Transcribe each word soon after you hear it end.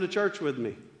to church with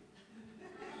me.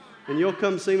 And you'll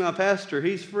come see my pastor.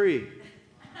 He's free.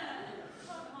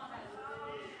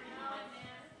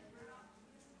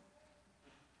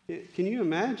 Can you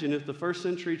imagine if the first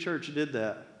century church did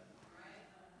that?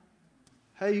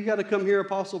 Hey, you got to come hear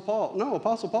Apostle Paul. No,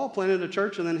 Apostle Paul planted a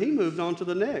church and then he moved on to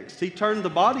the next. He turned the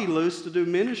body loose to do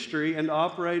ministry and to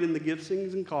operate in the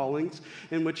giftings and callings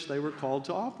in which they were called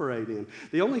to operate in.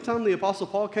 The only time the Apostle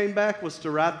Paul came back was to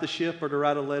right the ship or to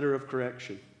write a letter of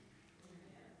correction.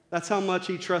 That's how much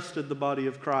he trusted the body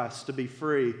of Christ to be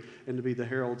free and to be the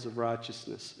heralds of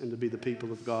righteousness and to be the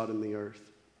people of God in the earth.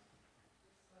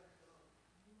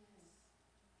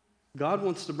 God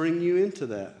wants to bring you into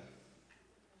that.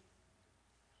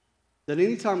 That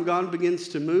anytime God begins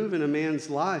to move in a man's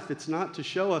life, it's not to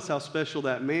show us how special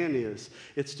that man is.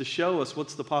 It's to show us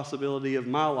what's the possibility of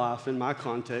my life in my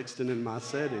context and in my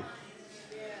setting.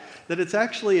 That it's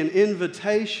actually an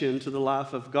invitation to the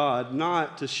life of God,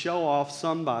 not to show off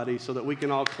somebody so that we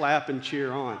can all clap and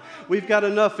cheer on. We've got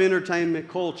enough entertainment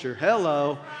culture.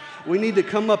 Hello. We need to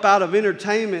come up out of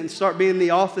entertainment and start being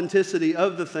the authenticity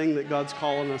of the thing that God's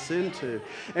calling us into.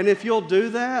 And if you'll do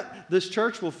that, this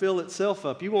church will fill itself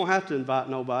up. You won't have to invite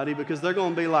nobody because they're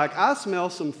going to be like, I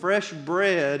smell some fresh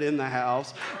bread in the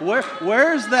house.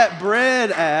 Where's that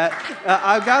bread at?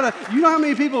 You know how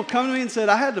many people come to me and said,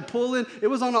 I had to pull in. It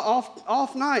was on an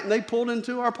off night, and they pulled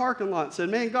into our parking lot and said,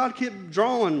 man, God kept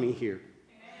drawing me here.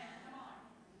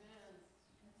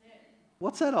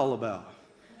 What's that all about?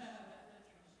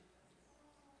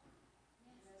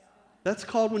 That's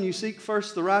called when you seek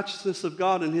first the righteousness of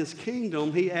God and His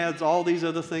kingdom, He adds all these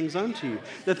other things unto you.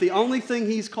 That the only thing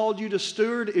He's called you to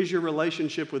steward is your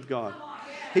relationship with God.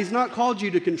 He's not called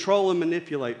you to control and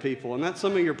manipulate people, and that's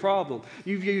some of your problem.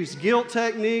 You've used guilt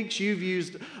techniques, you've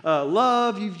used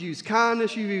love, you've used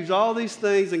kindness, you've used all these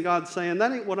things, and God's saying,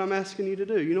 that ain't what I'm asking you to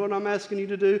do. You know what I'm asking you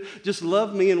to do? Just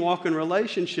love me and walk in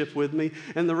relationship with me,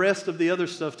 and the rest of the other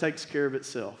stuff takes care of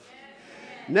itself.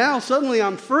 Now suddenly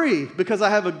I'm free because I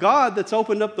have a God that's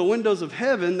opened up the windows of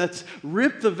heaven, that's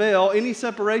ripped the veil. Any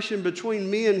separation between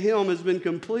me and Him has been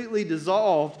completely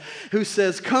dissolved. Who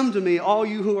says, come to me, all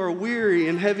you who are weary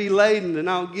and heavy laden, and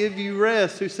I'll give you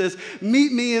rest. Who says,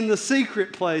 meet me in the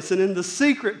secret place, and in the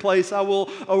secret place I will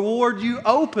award you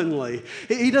openly.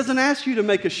 He doesn't ask you to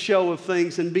make a show of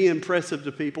things and be impressive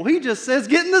to people. He just says,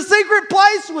 get in the secret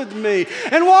place with me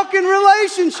and walk in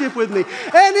relationship with me.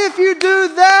 And if you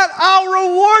do that, I'll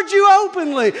reward you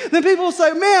openly. Then people will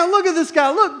say, man, look at this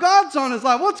guy. Look, God's on his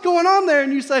life. What's going on there?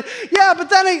 And you say, yeah,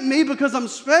 but that ain't me because I'm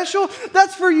special.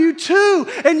 That's for you too.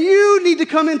 And you need to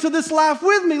come into this life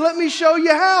with me. Let me show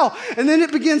you how. And then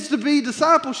it begins to be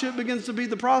discipleship, begins to be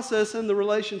the process, and the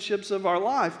relationships of our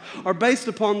life are based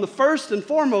upon the first and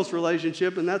foremost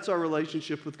relationship, and that's our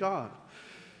relationship with God.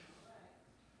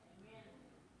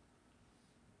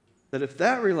 That if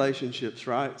that relationship's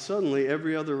right, suddenly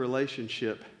every other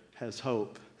relationship has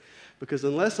hope. Because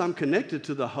unless I'm connected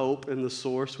to the hope and the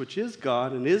source, which is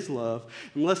God and His love,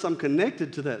 unless I'm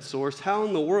connected to that source, how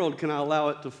in the world can I allow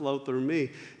it to flow through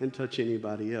me and touch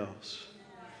anybody else?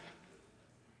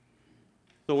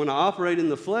 So when I operate in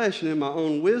the flesh and in my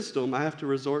own wisdom, I have to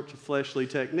resort to fleshly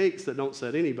techniques that don't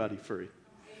set anybody free.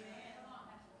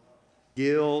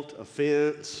 Guilt,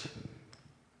 offense.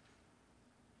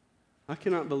 I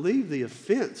cannot believe the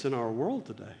offense in our world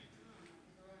today.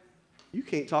 You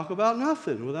can't talk about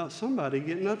nothing without somebody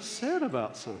getting upset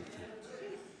about something.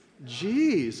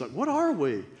 Jeez, like what are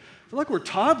we? I feel like we're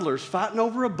toddlers fighting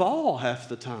over a ball half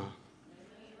the time.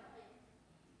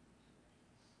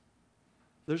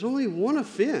 There's only one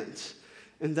offense,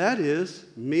 and that is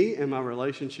me and my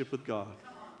relationship with God.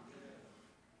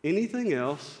 Anything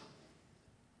else,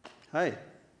 hey,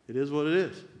 it is what it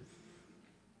is.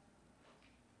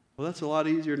 Well, that's a lot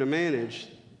easier to manage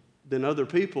than other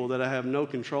people that I have no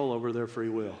control over their free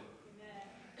will.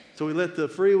 So we let the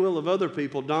free will of other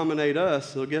people dominate us.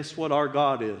 So guess what our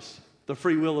God is? The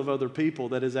free will of other people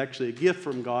that is actually a gift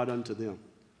from God unto them.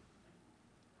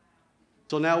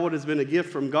 So now what has been a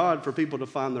gift from God for people to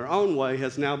find their own way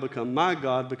has now become my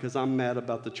God because I'm mad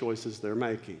about the choices they're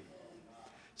making.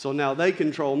 So now they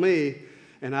control me,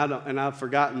 and I've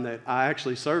forgotten that I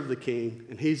actually serve the King,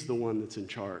 and He's the one that's in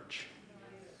charge.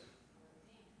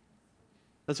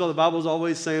 That's why the Bible's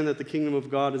always saying that the kingdom of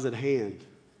God is at hand.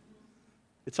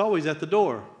 It's always at the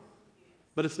door,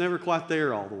 but it's never quite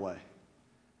there all the way.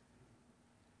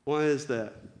 Why is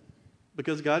that?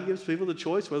 Because God gives people the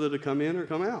choice whether to come in or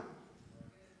come out.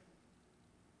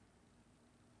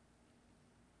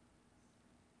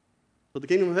 But the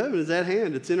kingdom of heaven is at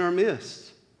hand. It's in our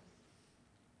midst.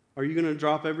 Are you going to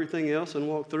drop everything else and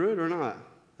walk through it or not?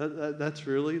 That's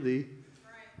really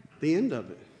the end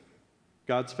of it.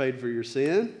 God's paid for your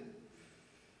sin.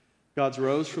 God's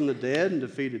rose from the dead and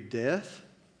defeated death.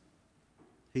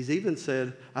 He's even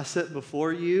said, I set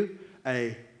before you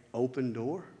a open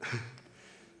door.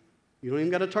 You don't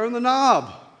even got to turn the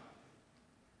knob.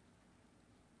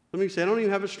 Some of you say, I don't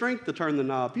even have the strength to turn the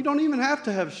knob. You don't even have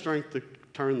to have strength to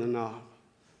turn the knob.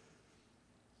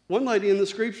 One lady in the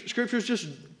scriptures just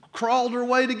crawled her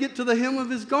way to get to the hem of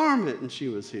his garment, and she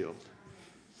was healed.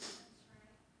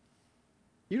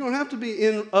 You don't have to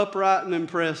be upright and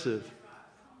impressive.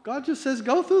 God just says,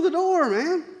 go through the door,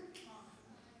 man.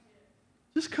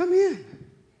 Just come in.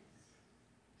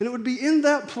 And it would be in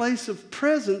that place of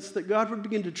presence that God would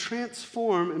begin to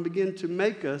transform and begin to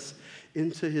make us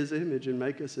into his image and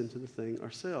make us into the thing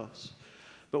ourselves.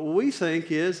 But what we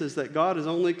think is that God is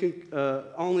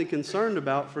only concerned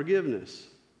about forgiveness.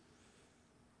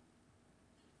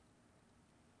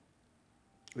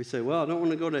 We say, well, I don't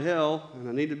want to go to hell, and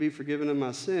I need to be forgiven of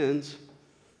my sins,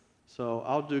 so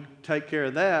I'll take care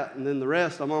of that, and then the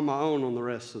rest, I'm on my own on the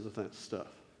rest of the stuff.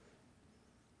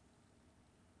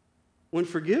 When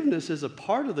forgiveness is a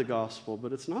part of the gospel,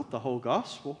 but it's not the whole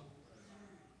gospel.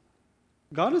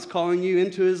 God is calling you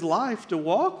into his life to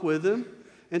walk with him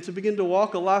and to begin to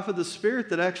walk a life of the Spirit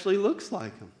that actually looks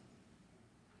like him.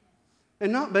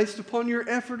 And not based upon your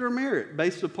effort or merit,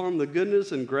 based upon the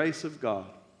goodness and grace of God.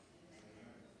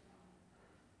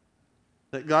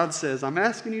 That God says, I'm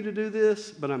asking you to do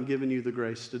this, but I'm giving you the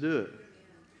grace to do it.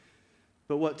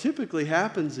 But what typically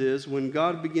happens is when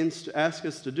God begins to ask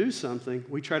us to do something,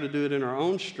 we try to do it in our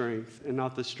own strength and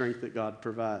not the strength that God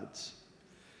provides.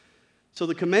 So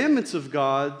the commandments of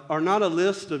God are not a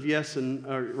list of yes and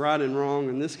right and wrong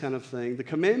and this kind of thing. The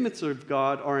commandments of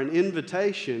God are an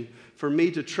invitation for me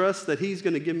to trust that he's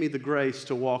going to give me the grace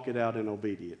to walk it out in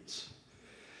obedience.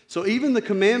 So even the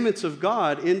commandments of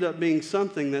God end up being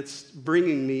something that's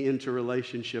bringing me into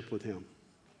relationship with him.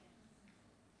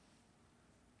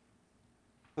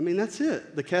 I mean, that's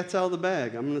it. The cat's out of the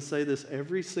bag. I'm going to say this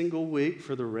every single week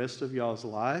for the rest of y'all's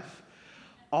life.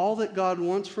 All that God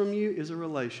wants from you is a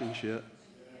relationship.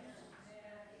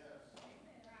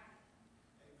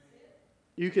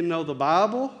 You can know the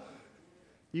Bible.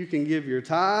 You can give your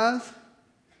tithe.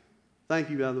 Thank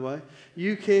you, by the way.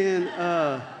 You can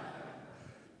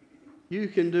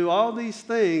do all these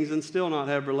things and still not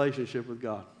have a relationship with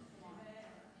God.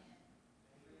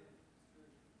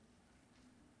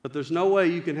 But there's no way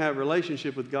you can have a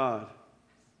relationship with God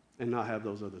and not have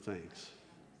those other things.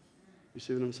 You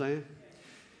see what I'm saying?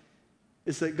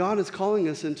 It's that God is calling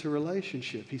us into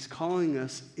relationship. He's calling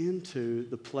us into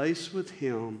the place with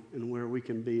him and where we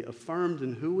can be affirmed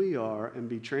in who we are and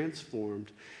be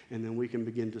transformed, and then we can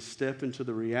begin to step into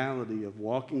the reality of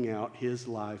walking out his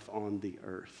life on the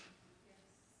earth.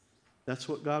 That's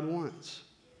what God wants.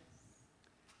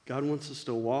 God wants us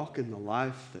to walk in the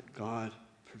life that God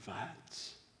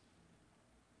provides.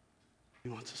 He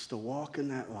wants us to walk in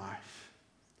that life.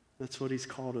 That's what he's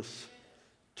called us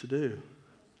to do.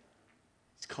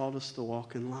 He's called us to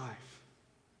walk in life.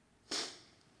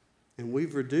 And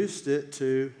we've reduced it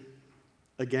to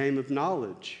a game of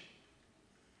knowledge.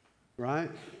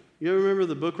 Right? You ever remember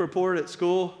the book report at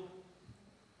school?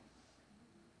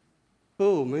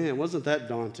 Oh man, wasn't that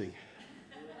daunting?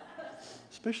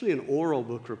 Especially an oral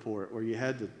book report where you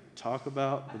had to talk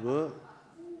about the book.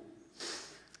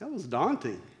 That was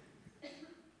daunting.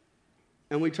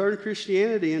 And we turned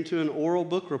Christianity into an oral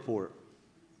book report.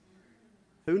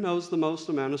 Who knows the most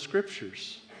amount of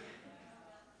scriptures?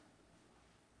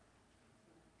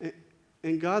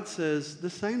 And God says,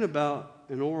 this ain't about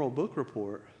an oral book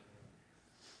report.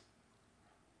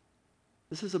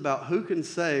 This is about who can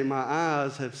say, my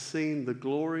eyes have seen the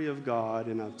glory of God,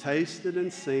 and I've tasted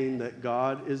and seen that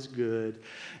God is good,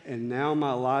 and now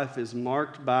my life is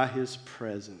marked by his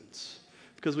presence.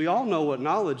 Because we all know what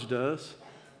knowledge does.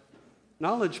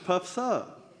 Knowledge puffs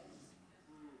up.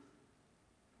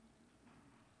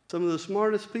 Some of the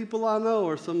smartest people I know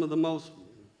are some of the most...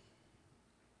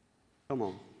 Come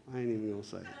on, I ain't even going to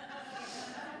say it.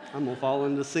 I'm going to fall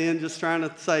into sin just trying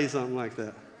to say something like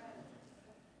that.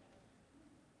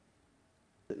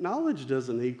 That knowledge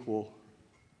doesn't equal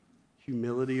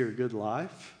humility or good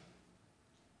life.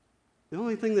 The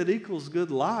only thing that equals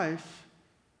good life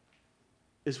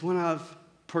is when I've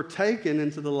partaken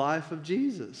into the life of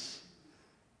Jesus.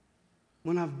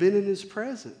 When I've been in his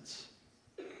presence.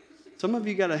 Some of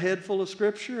you got a head full of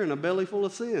scripture and a belly full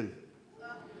of sin.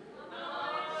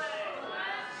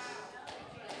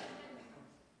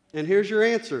 And here's your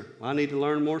answer. I need to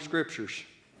learn more scriptures.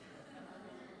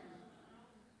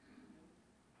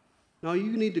 No,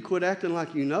 you need to quit acting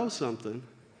like you know something,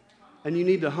 and you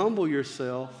need to humble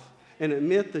yourself and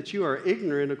admit that you are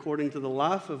ignorant according to the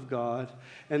life of God,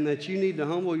 and that you need to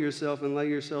humble yourself and lay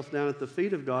yourself down at the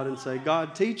feet of God and say,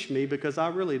 God, teach me, because I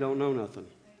really don't know nothing.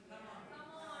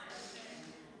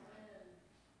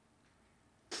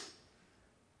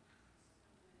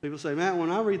 People say, Matt,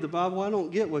 when I read the Bible, I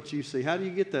don't get what you see. How do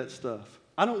you get that stuff?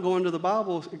 I don't go into the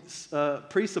Bible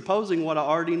presupposing what I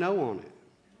already know on it.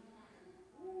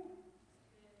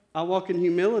 I walk in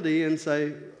humility and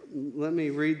say, let me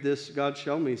read this. God,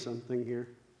 show me something here,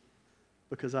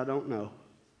 because I don't know.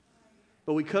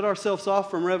 But we cut ourselves off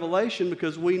from revelation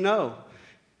because we know.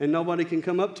 And nobody can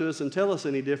come up to us and tell us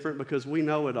any different because we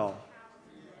know it all.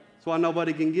 That's why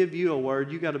nobody can give you a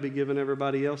word. You got to be giving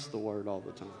everybody else the word all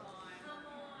the time.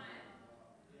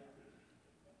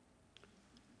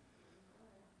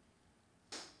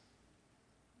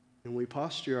 And we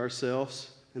posture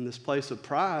ourselves in this place of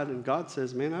pride, and God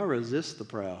says, man, I resist the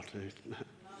proud, dude.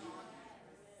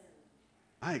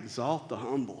 I exalt the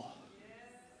humble.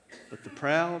 But the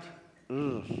proud,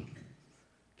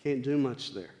 can't do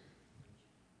much there.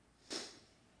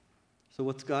 So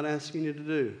what's God asking you to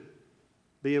do?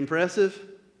 Be impressive?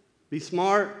 Be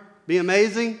smart? Be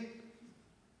amazing?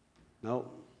 No.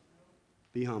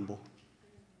 Be humble.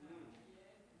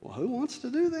 Well, who wants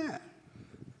to do that?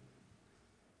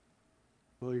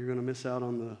 Well, you're going to miss out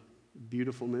on the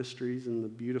beautiful mysteries and the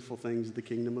beautiful things of the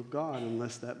kingdom of God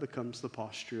unless that becomes the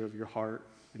posture of your heart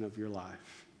and of your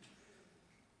life.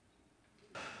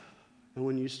 And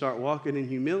when you start walking in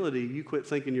humility, you quit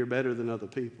thinking you're better than other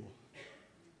people.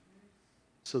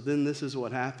 So then this is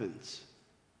what happens.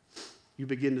 You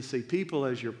begin to see people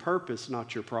as your purpose,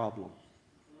 not your problem.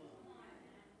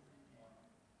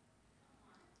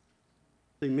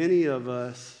 See, many of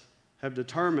us have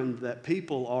determined that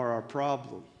people are our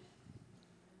problem.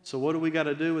 So what do we got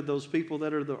to do with those people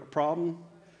that are the problem?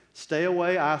 Stay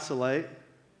away, isolate,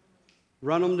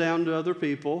 run them down to other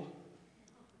people,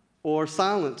 or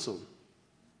silence them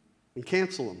and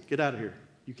cancel them. Get out of here.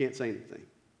 You can't say anything.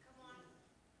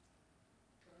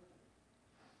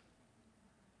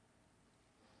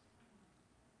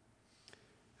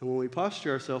 And when we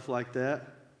posture ourselves like that,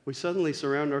 we suddenly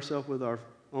surround ourselves with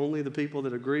only the people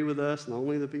that agree with us and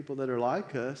only the people that are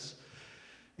like us.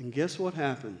 And guess what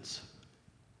happens?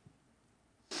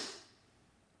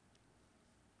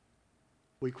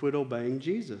 We quit obeying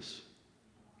Jesus.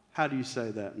 How do you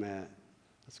say that, Matt?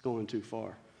 That's going too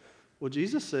far. Well,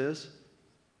 Jesus says,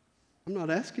 I'm not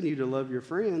asking you to love your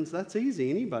friends. That's easy.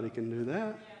 Anybody can do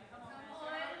that.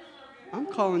 I'm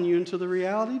calling you into the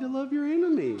reality to love your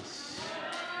enemies.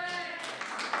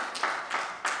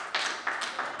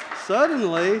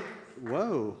 Suddenly,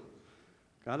 whoa,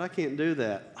 God, I can't do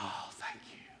that. Oh, thank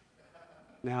you.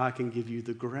 Now I can give you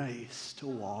the grace to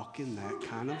walk in that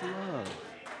kind of love.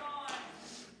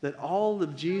 That all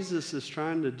that Jesus is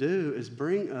trying to do is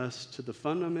bring us to the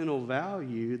fundamental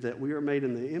value that we are made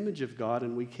in the image of God,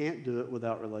 and we can't do it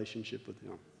without relationship with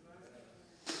Him.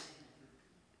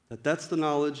 That's the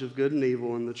knowledge of good and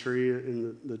evil in the tree,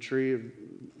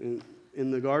 in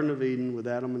the Garden of Eden with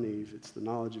Adam and Eve. It's the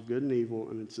knowledge of good and evil,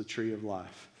 and it's the tree of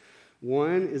life.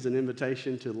 One is an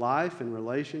invitation to life and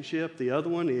relationship. The other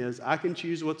one is, I can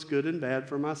choose what's good and bad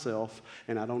for myself,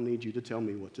 and I don't need you to tell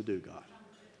me what to do, God.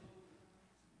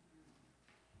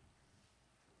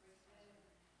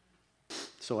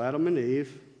 So Adam and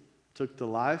Eve took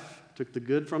the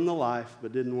good from the life,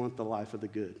 but didn't want the life of the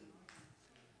good.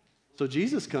 So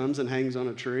Jesus comes and hangs on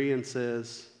a tree and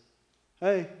says,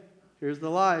 hey, here's the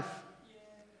life.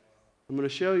 I'm going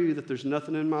to show you that there's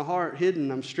nothing in my heart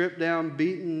hidden. I'm stripped down,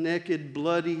 beaten, naked,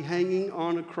 bloody, hanging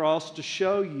on a cross to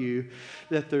show you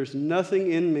that there's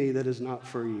nothing in me that is not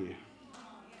for you.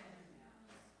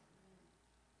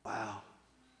 Wow.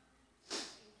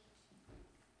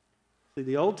 See,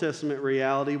 the Old Testament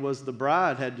reality was the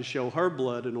bride had to show her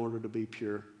blood in order to be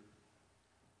pure.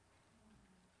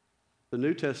 The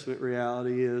New Testament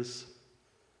reality is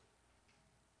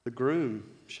the groom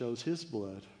shows his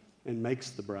blood and makes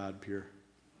the bride pure.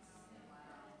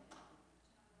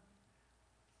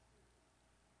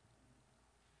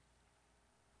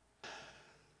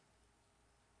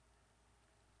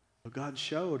 So God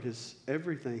showed his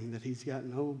everything, that He's got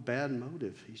no bad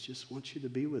motive. He just wants you to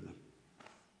be with Him.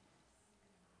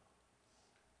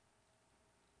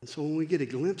 And so when we get a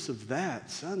glimpse of that,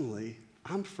 suddenly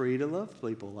I'm free to love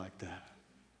people like that.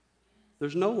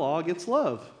 There's no law against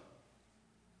love.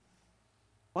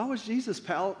 Why was Jesus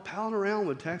palling around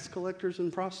with tax collectors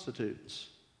and prostitutes?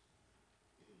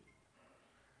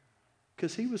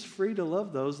 Because He was free to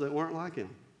love those that weren't like Him.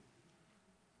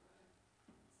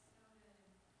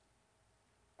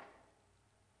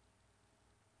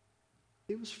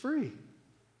 He was free.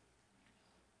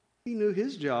 He knew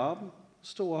his job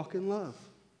was to walk in love.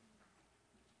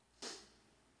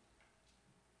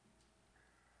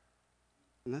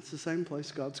 And that's the same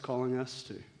place God's calling us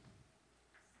to.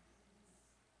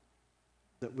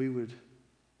 That we would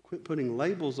quit putting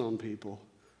labels on people,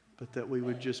 but that we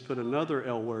would just put another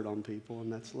L word on people,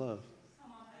 and that's love.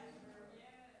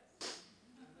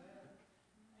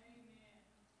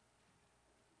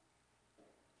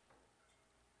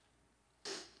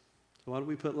 So why do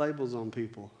we put labels on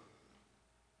people?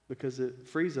 Because it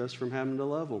frees us from having to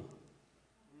love them.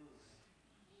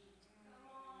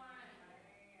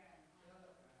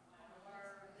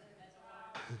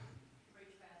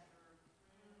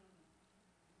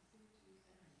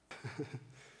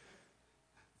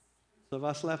 So if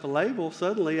I slap a label,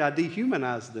 suddenly I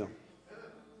dehumanize them.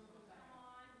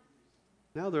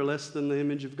 Now they're less than the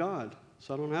image of God,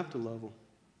 so I don't have to love them.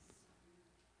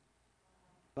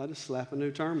 I just slap a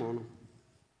new term on them.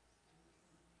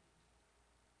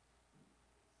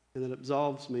 And it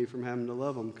absolves me from having to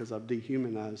love them because I've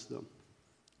dehumanized them.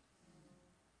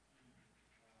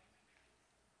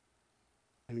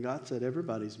 And God said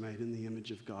everybody's made in the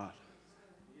image of God.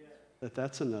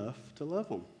 That's enough to love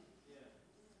them.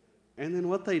 And then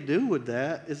what they do with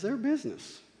that is their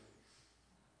business.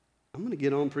 I'm going to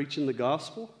get on preaching the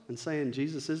gospel and saying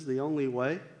Jesus is the only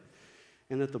way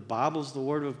and that the Bible's the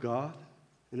Word of God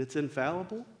and it's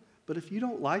infallible. But if you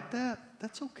don't like that,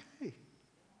 that's okay.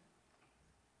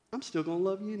 I'm still going to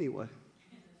love you anyway.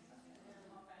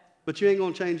 But you ain't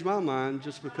going to change my mind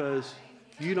just because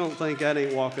you don't think that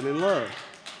ain't walking in love.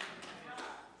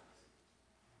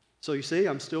 So you see,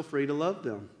 I'm still free to love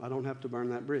them. I don't have to burn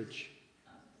that bridge.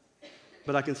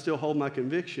 But I can still hold my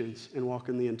convictions and walk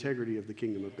in the integrity of the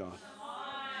kingdom of God.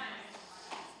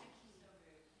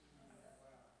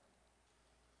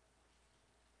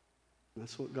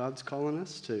 That's what God's calling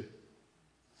us to.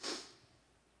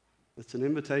 It's an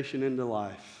invitation into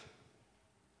life.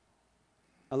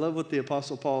 I love what the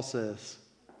Apostle Paul says.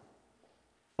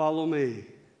 Follow me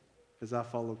as I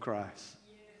follow Christ.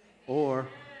 Or,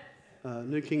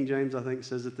 New King James, I think,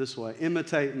 says it this way.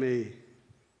 Imitate me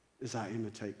as I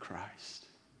imitate Christ.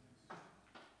 I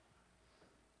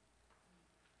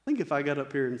think if I got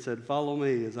up here and said, follow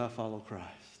me as I follow Christ,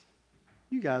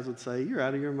 you guys would say, you're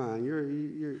out of your mind.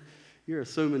 You're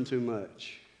assuming too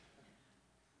much.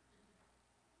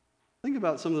 Think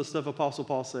about some of the stuff Apostle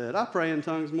Paul said. I pray in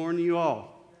tongues more than you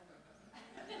all.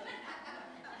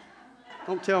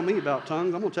 Don't tell me about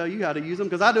tongues. I'm going to tell you how to use them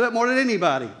because I do it more than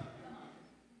anybody.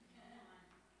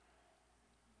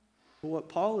 But what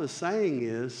Paul is saying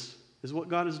is what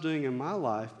God is doing in my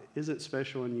life isn't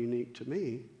special and unique to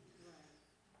me.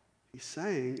 He's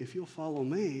saying, if you'll follow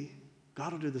me,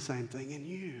 God will do the same thing in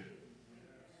you.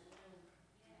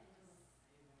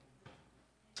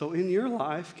 So in your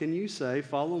life, can you say,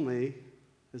 follow me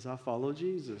as I follow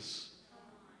Jesus?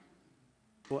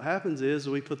 What happens is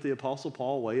we put the Apostle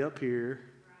Paul way up here,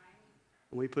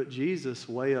 and we put Jesus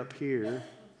way up here.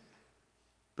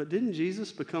 But didn't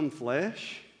Jesus become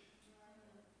flesh?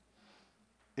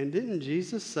 And didn't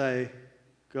Jesus say,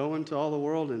 go into all the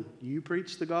world and you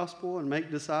preach the gospel and make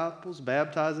disciples,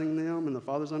 baptizing them in the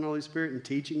Father, Son, and Holy Spirit and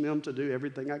teaching them to do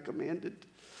everything I commanded?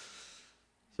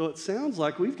 So it sounds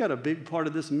like we've got a big part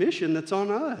of this mission that's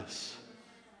on us.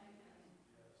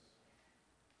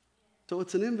 So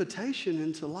it's an invitation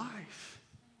into life.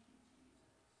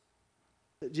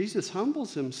 That Jesus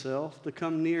humbles himself to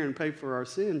come near and pay for our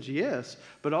sins, yes,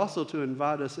 but also to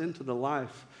invite us into the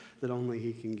life that only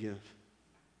he can give.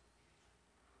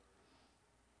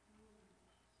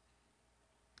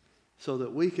 So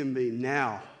that we can be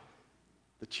now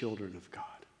the children of God.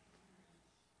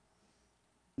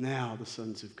 Now the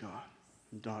sons of God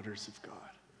and daughters of God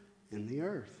in the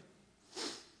earth.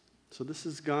 So this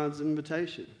is God's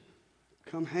invitation.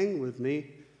 Come hang with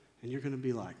me and you're going to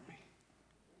be like me.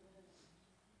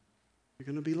 You're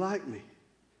going to be like me.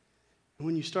 And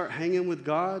when you start hanging with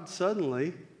God,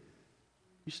 suddenly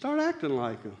you start acting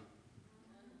like him.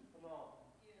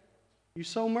 You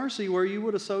sow mercy where you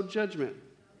would have sowed judgment.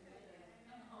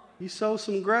 You sow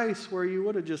some grace where you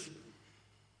would have just...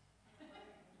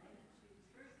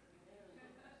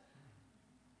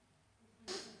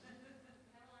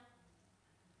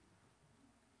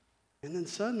 And then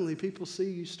suddenly people see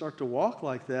you start to walk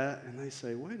like that and they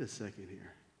say, wait a second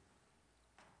here.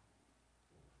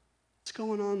 What's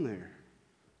going on there?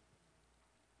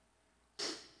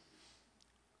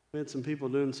 We had some people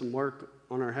doing some work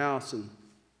on our house and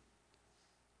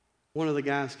one of the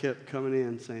guys kept coming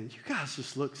in saying, you guys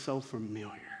just look so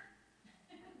familiar.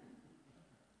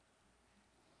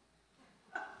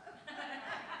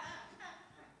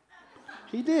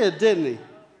 He did, didn't he?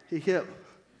 He kept,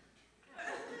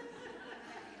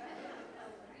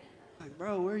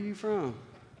 bro, where are you from?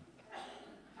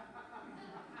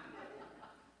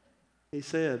 He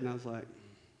said, and I was like,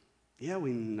 yeah,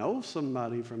 we know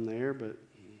somebody from there, but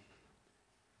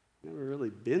never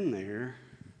really been there.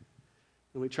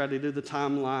 And we tried to do the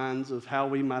timelines of how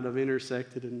we might have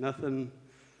intersected, and nothing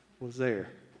was there.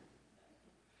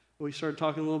 We started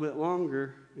talking a little bit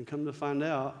longer, and come to find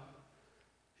out,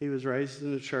 he was raised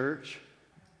in a church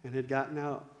and had gotten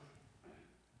out.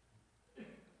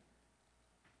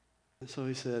 And so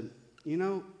he said, you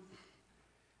know,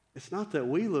 it's not that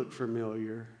we look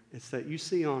familiar, it's that you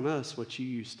see on us what you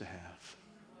used to have.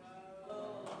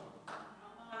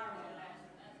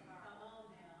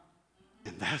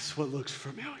 And that's what looks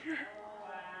familiar.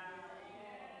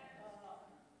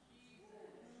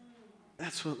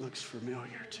 That's what looks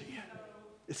familiar to you.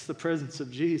 It's the presence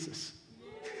of Jesus.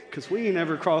 Because we ain't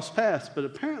ever crossed paths, but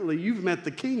apparently you've met the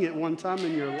King at one time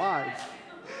in your life.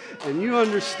 And you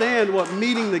understand what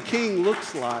meeting the King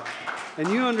looks like. And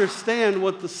you understand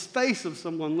what the space of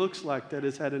someone looks like that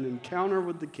has had an encounter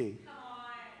with the King.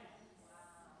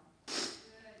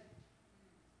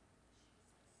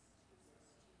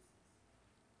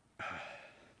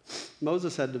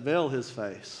 Moses had to veil his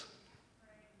face.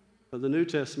 But the New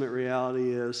Testament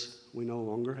reality is we no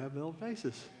longer have veiled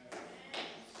faces.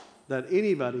 That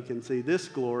anybody can see this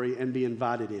glory and be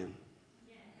invited in.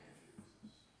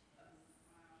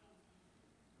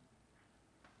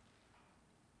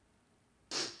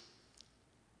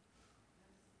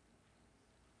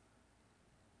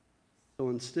 So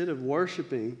instead of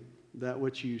worshiping that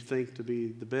which you think to be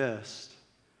the best,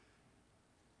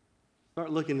 start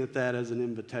looking at that as an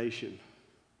invitation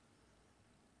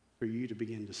for you to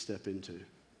begin to step into.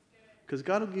 Because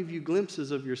God will give you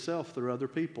glimpses of yourself through other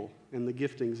people and the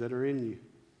giftings that are in you.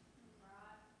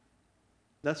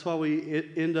 That's why we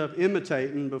end up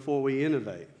imitating before we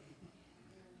innovate.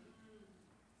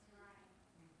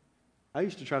 I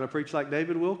used to try to preach like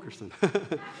David Wilkerson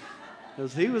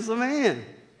because he was the man.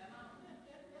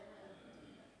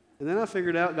 And then I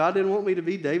figured out God didn't want me to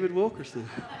be David Wilkerson.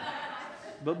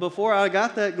 But before I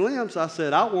got that glimpse, I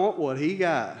said, I want what he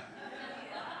got.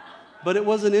 But it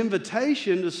was an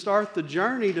invitation to start the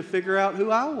journey to figure out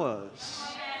who I was.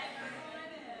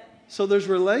 So there's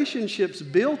relationships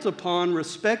built upon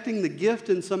respecting the gift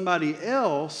in somebody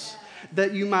else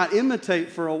that you might imitate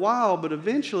for a while, but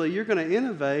eventually you're going to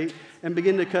innovate and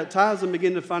begin to cut ties and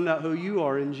begin to find out who you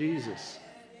are in Jesus.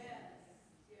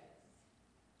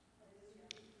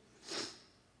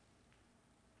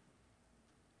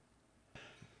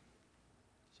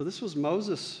 So this was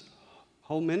Moses'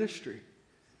 whole ministry.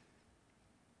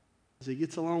 As he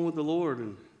gets along with the Lord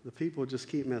and the people just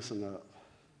keep messing up.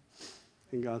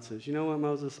 And God says, you know what,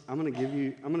 Moses? I'm going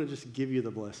to just give you the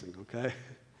blessing, okay?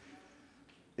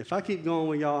 If I keep going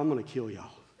with y'all, I'm going to kill y'all.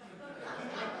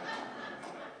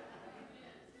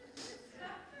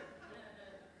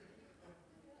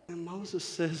 And Moses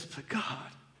says, but God,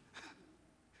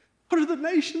 what are the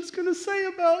nations going to say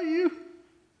about you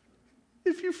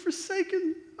if you've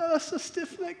forsaken us, a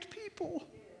stiff-necked people?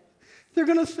 They're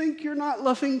going to think you're not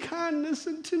loving kindness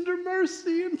and tender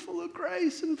mercy and full of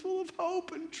grace and full of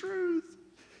hope and truth.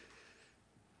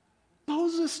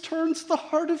 Moses turns the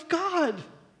heart of God.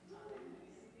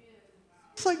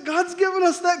 It's like God's given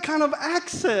us that kind of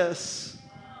access.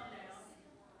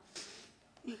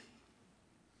 And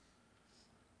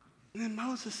then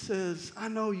Moses says, I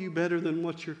know you better than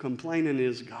what your complaining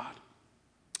is, God.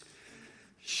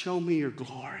 Show me your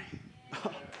glory.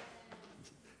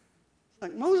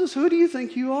 Like, Moses, who do you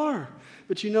think you are?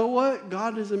 But you know what?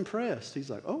 God is impressed. He's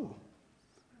like, oh,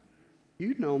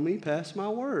 you know me past my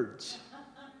words.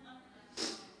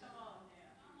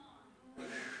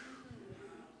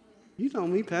 You know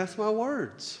me past my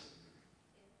words.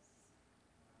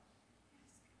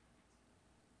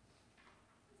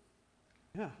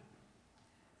 Yeah.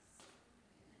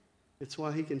 It's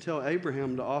why he can tell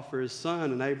Abraham to offer his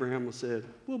son, and Abraham will said,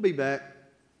 we'll be back.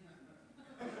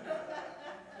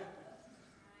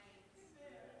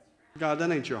 God,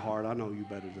 that ain't your heart. I know you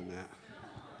better than that.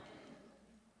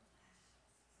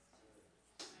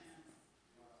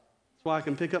 That's why I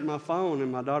can pick up my phone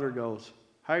and my daughter goes,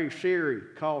 hey, Siri,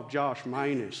 call Josh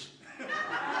Manus.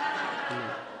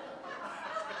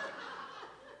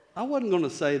 I wasn't going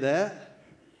to say that.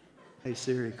 Hey,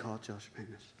 Siri, call Josh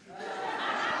Manus.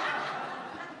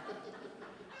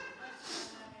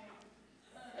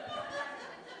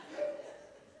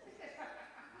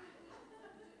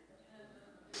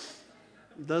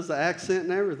 Does the accent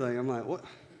and everything. I'm like, what?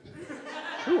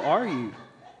 Who are you?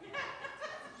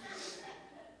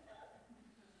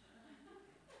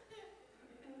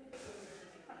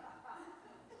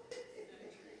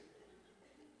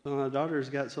 So my daughter's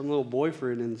got some little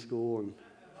boyfriend in school, and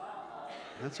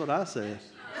that's what I said.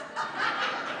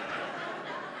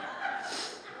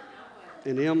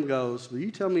 And Em goes, will you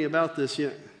tell me about this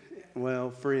yet? Well,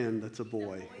 friend, that's a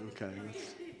boy. Okay.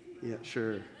 Yeah,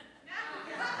 sure.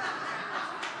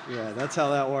 Yeah, that's how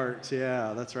that works.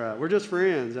 Yeah, that's right. We're just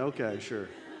friends. Okay, sure.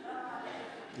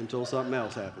 Until something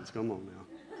else happens. Come on now.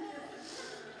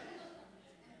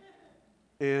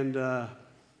 And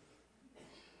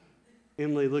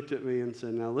Emily looked at me and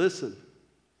said, now listen,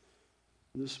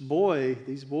 these boys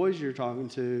you're talking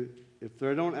to, if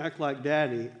they don't act like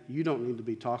daddy, you don't need to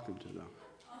be talking to them.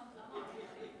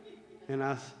 And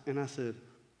I said,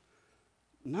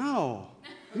 no,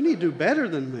 you need to do better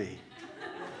than me.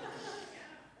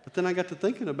 But then I got to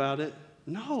thinking about it.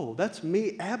 No, that's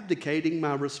me abdicating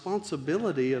my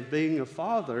responsibility of being a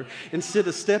father instead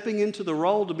of stepping into the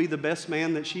role to be the best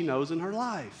man that she knows in her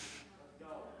life.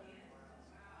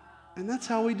 And that's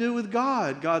how we do with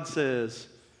God. God says,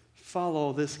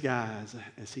 follow this guy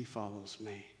as he follows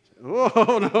me.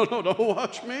 Oh, no, don't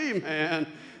watch me, man.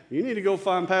 You need to go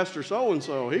find Pastor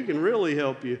so-and-so. He can really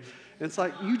help you. And it's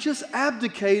like you just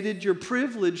abdicated your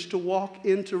privilege to walk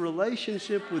into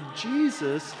relationship with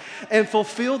Jesus and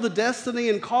fulfill the destiny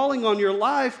and calling on your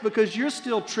life because you're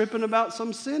still tripping about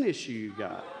some sin issue you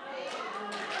got.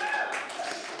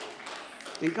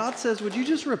 And God says, would you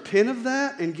just repent of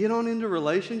that and get on into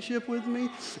relationship with me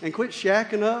and quit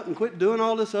shacking up and quit doing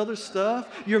all this other stuff?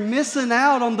 You're missing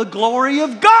out on the glory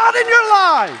of God in your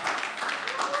life.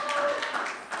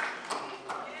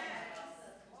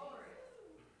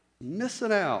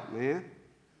 Missing out, man.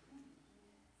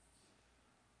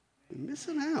 You're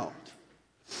missing out.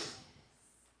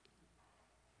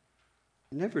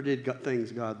 Never did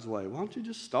things God's way. Why don't you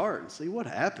just start and see what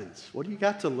happens? What do you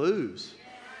got to lose?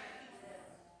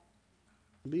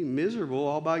 Be miserable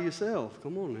all by yourself.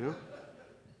 Come on now.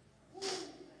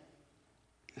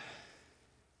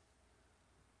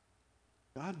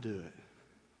 God do it.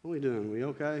 What are we doing? We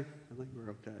okay? I think we're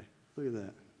okay. Look at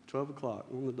that. 12 o'clock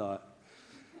on the dot.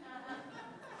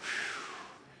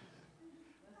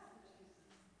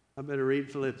 I better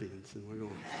read Philippians and we're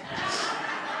going.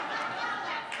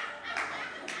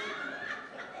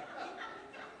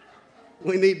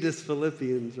 We need this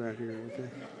Philippians right here, okay?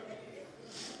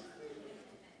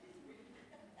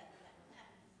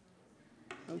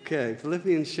 Okay,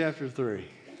 Philippians chapter 3.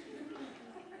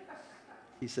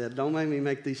 He said, don't make me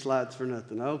make these slides for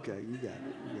nothing. Okay, you got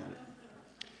it.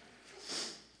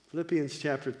 Philippians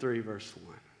chapter 3, verse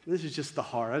 1. This is just the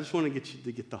heart. I just want to get you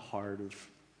to get the heart of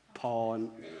Paul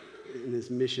and his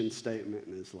mission statement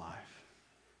in his life.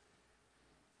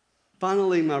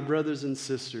 Finally, my brothers and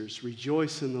sisters,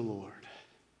 rejoice in the Lord.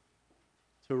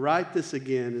 To write this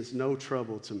again is no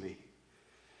trouble to me,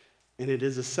 and it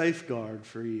is a safeguard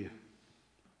for you.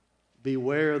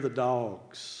 Beware of the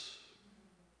dogs.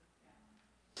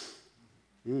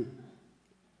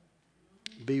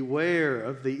 Beware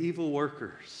of the evil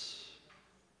workers.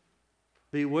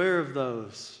 Beware of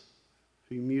those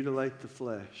who mutilate the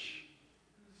flesh.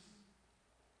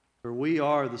 For we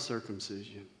are the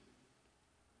circumcision,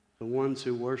 the ones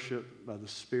who worship by the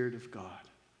Spirit of God.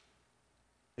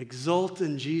 Exult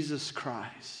in Jesus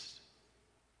Christ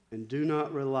and do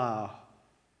not rely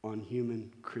on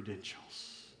human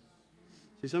credentials.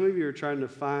 See, some of you are trying to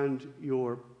find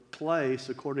your place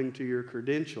according to your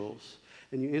credentials,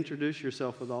 and you introduce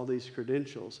yourself with all these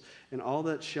credentials, and all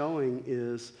that's showing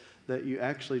is that you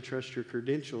actually trust your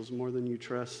credentials more than you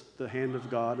trust the hand of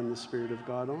God and the Spirit of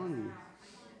God on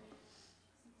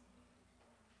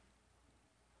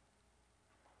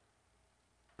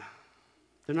you.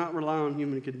 They're not relying on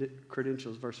human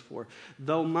credentials, verse 4.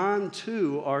 Though mine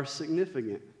too are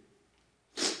significant.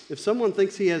 If someone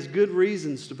thinks he has good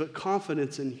reasons to put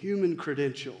confidence in human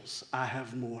credentials, I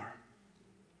have more.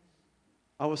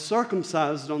 I was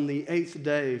circumcised on the 8th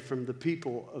day from the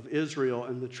people of Israel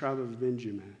and the tribe of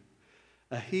Benjamin,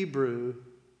 a Hebrew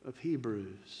of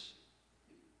Hebrews.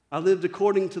 I lived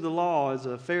according to the law as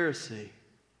a Pharisee.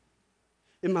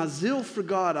 In my zeal for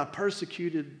God, I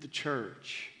persecuted the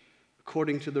church.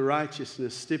 According to the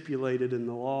righteousness stipulated in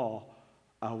the law,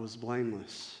 I was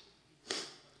blameless.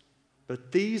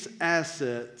 But these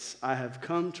assets I have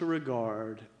come to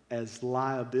regard as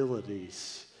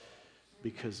liabilities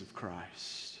because of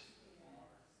Christ.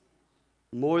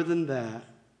 More than that,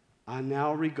 I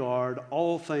now regard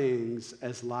all things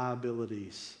as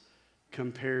liabilities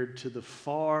compared to the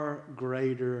far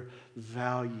greater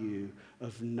value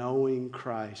of knowing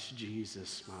Christ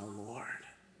Jesus, my Lord,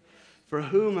 for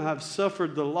whom I have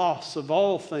suffered the loss of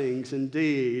all things.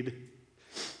 Indeed,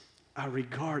 I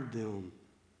regard them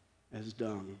as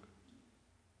dung,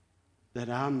 that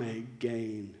I may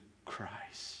gain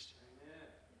Christ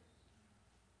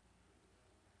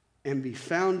and be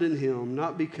found in him,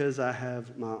 not because I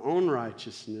have my own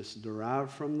righteousness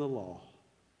derived from the law,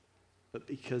 but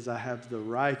because I have the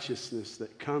righteousness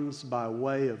that comes by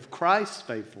way of Christ's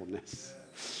faithfulness,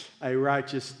 a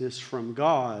righteousness from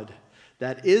God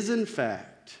that is in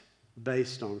fact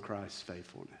based on Christ's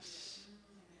faithfulness.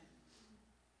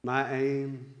 My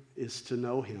aim is to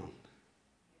know him,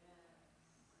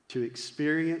 to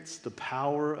experience the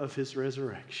power of his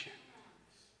resurrection,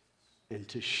 and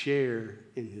to share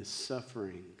in his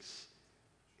sufferings,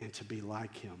 and to be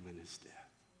like him in his death.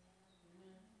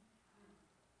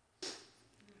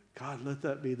 God, let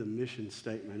that be the mission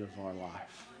statement of our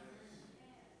life.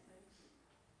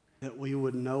 That we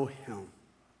would know him,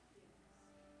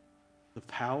 the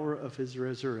power of his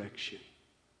resurrection,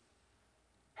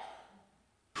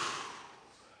 the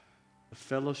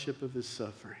fellowship of his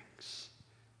sufferings,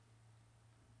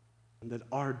 and that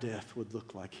our death would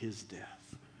look like his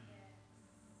death.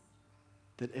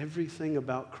 That everything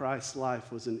about Christ's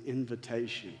life was an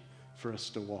invitation for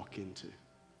us to walk into.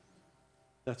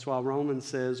 That's why Romans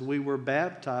says we were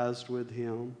baptized with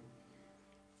him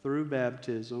through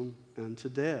baptism unto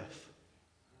death,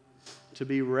 to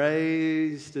be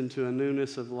raised into a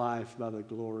newness of life by the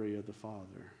glory of the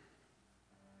Father.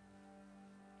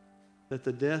 That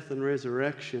the death and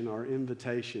resurrection are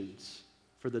invitations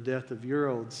for the death of your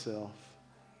old self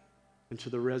and to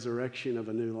the resurrection of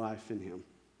a new life in him.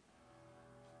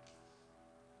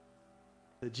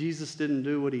 That Jesus didn't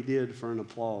do what he did for an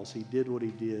applause. He did what he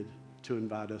did to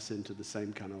invite us into the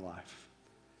same kind of life.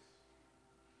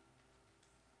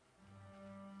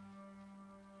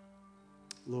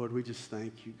 Lord, we just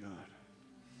thank you, God,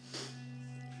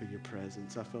 for your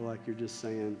presence. I feel like you're just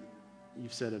saying,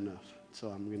 you've said enough, so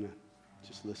I'm going to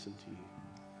just listen to you.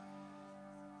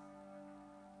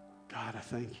 God, I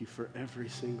thank you for every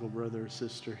single brother or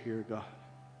sister here, God.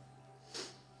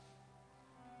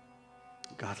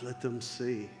 God, let them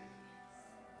see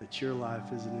that your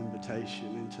life is an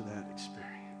invitation into that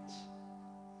experience.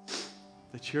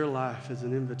 That your life is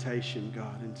an invitation,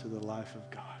 God, into the life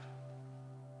of God.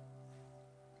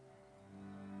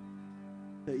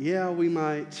 That, yeah, we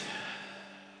might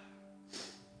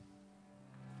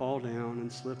fall down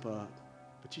and slip up,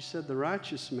 but you said the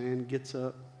righteous man gets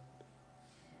up,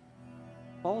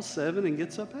 falls 7 and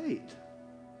gets up 8.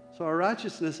 So our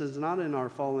righteousness is not in our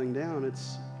falling down.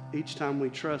 It's each time we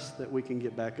trust that we can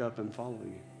get back up and follow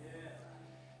you.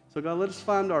 So God, let us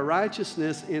find our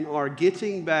righteousness in our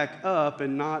getting back up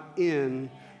and not in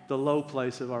the low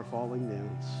place of our falling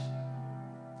downs.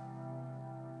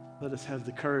 Let us have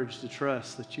the courage to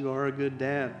trust that you are a good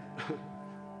dad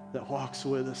that walks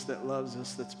with us, that loves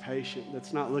us, that's patient,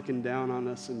 that's not looking down on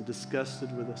us and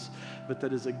disgusted with us, but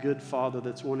that is a good father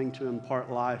that's wanting to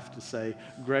impart life to say,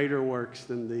 greater works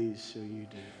than these shall you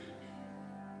do.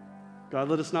 God,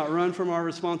 let us not run from our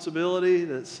responsibility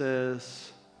that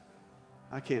says,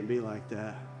 I can't be like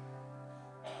that.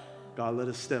 God, let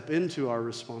us step into our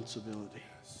responsibility.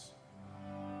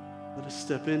 Let us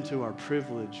step into our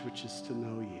privilege, which is to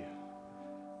know you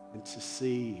and to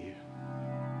see you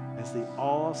as the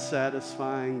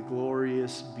all-satisfying,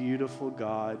 glorious, beautiful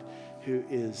God who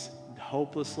is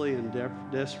hopelessly and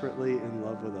desperately in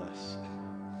love with us.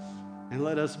 And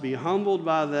let us be humbled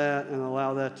by that and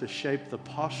allow that to shape the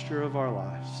posture of our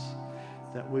lives,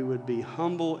 that we would be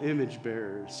humble image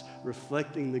bearers,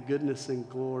 reflecting the goodness and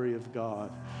glory of God.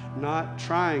 Not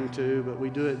trying to, but we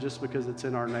do it just because it's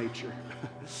in our nature.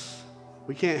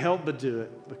 We can't help but do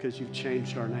it because you've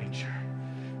changed our nature.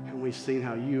 And we've seen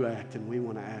how you act, and we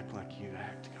want to act like you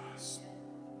act, God.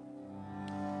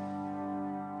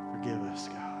 Forgive us,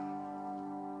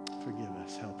 God. Forgive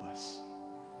us. Help us.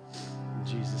 In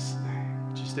Jesus' name.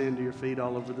 Would you stand to your feet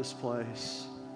all over this place?